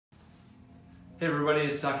Hey everybody,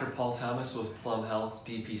 it's Dr. Paul Thomas with Plum Health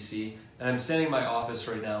DPC, and I'm standing in my office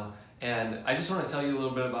right now, and I just want to tell you a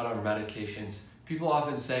little bit about our medications. People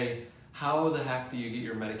often say, how the heck do you get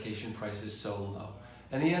your medication prices so low?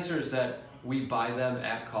 And the answer is that we buy them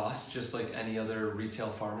at cost, just like any other retail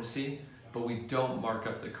pharmacy, but we don't mark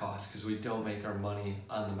up the cost because we don't make our money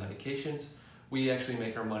on the medications. We actually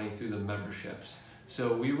make our money through the memberships.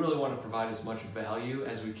 So we really want to provide as much value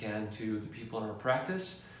as we can to the people in our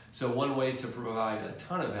practice. So one way to provide a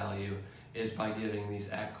ton of value is by giving these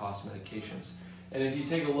at-cost medications. And if you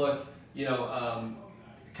take a look,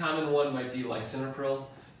 common one might be lisinopril.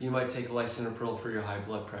 You might take lisinopril for your high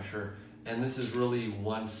blood pressure, and this is really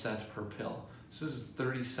 1 cent per pill. So this is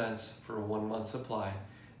 30 cents for a 1 month supply,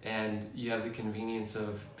 and you have the convenience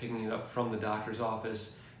of picking it up from the doctor's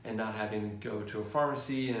office and not having to go to a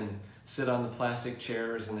pharmacy and sit on the plastic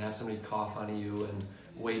chairs and have somebody cough on you and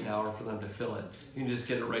wait an hour for them to fill it. You can just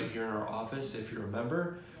get it right here in our office if you're a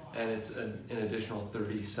member, and it's an additional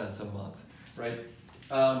 30 cents a month, right?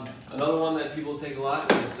 Another one that people take a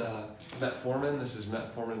lot is metformin. This is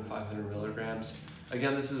metformin 500 milligrams.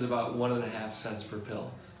 Again, this is about 1.5 cents per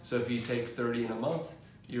pill. So if you take 30 in a month,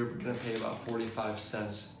 you're gonna pay about 45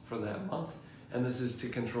 cents for that month. And this is to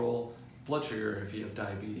control blood sugar if you have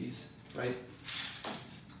diabetes, right?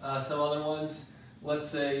 Some other ones, let's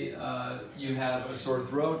say you have a sore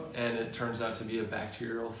throat and it turns out to be a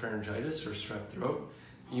bacterial pharyngitis or strep throat.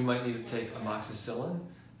 You might need to take amoxicillin,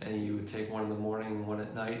 and you would take one in the morning, one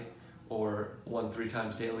at night, or 3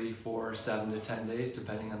 times daily for 7 to 10 days,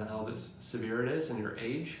 depending on how severe it is and your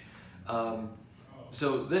age.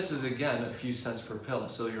 So this is, again, a few cents per pill.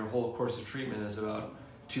 So your whole course of treatment is about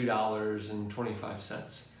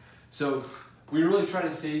 $2.25. So we really try to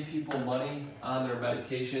save people money on their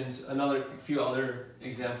medications. Another few other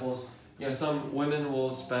examples, some women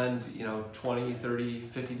will spend, $20, $30,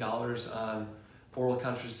 $50 on oral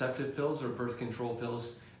contraceptive pills or birth control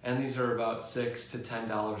pills, and these are about $6 to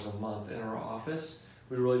 $10 a month in our office.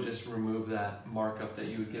 We really just remove that markup that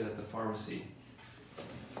you would get at the pharmacy.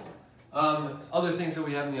 Other things that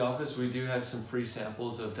we have in the office, we do have some free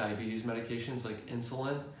samples of diabetes medications like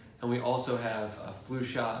insulin, and we also have flu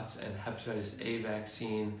shots and hepatitis A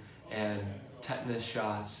vaccine and tetanus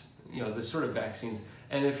shots, the sort of vaccines.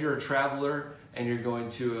 And if you're a traveler and you're going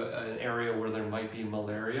to an area where there might be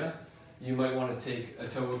malaria, you might want to take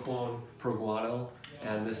atovaquone proguanil,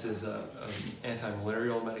 and this is an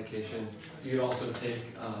anti-malarial medication. You could also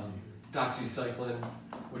take doxycycline,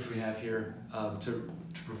 which we have here, to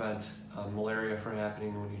prevent malaria from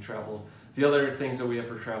happening when you travel. The other things that we have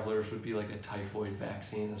for travelers would be like a typhoid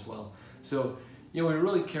vaccine as well. So, we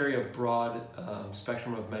really carry a broad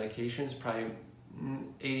spectrum of medications, probably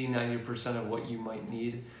 80–90% of what you might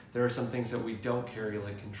need. There are some things that we don't carry,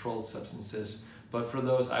 like controlled substances, but for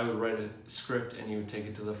those I would write a script and you would take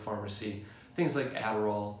it to the pharmacy. Things like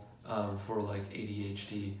Adderall for like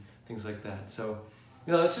ADHD, things like that. So,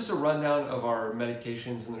 that's just a rundown of our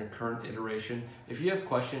medications in their current iteration. If you have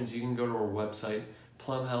questions, you can go to our website,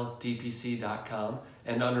 plumhealthdpc.com,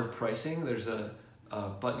 and under pricing, there's a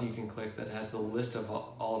button you can click that has the list of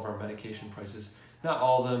all of our medication prices. Not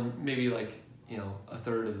all of them, maybe like, a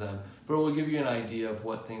third of them, but it will give you an idea of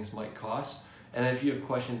what things might cost. And if you have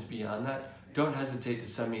questions beyond that, don't hesitate to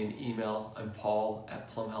send me an email. I'm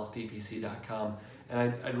paul@plumhealthdpc.com,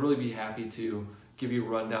 and I'd really be happy to give you a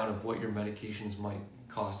rundown of what your medications might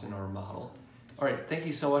cost in our model. All right, thank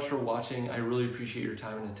you so much for watching. I really appreciate your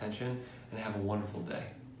time and attention, and have a wonderful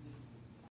day.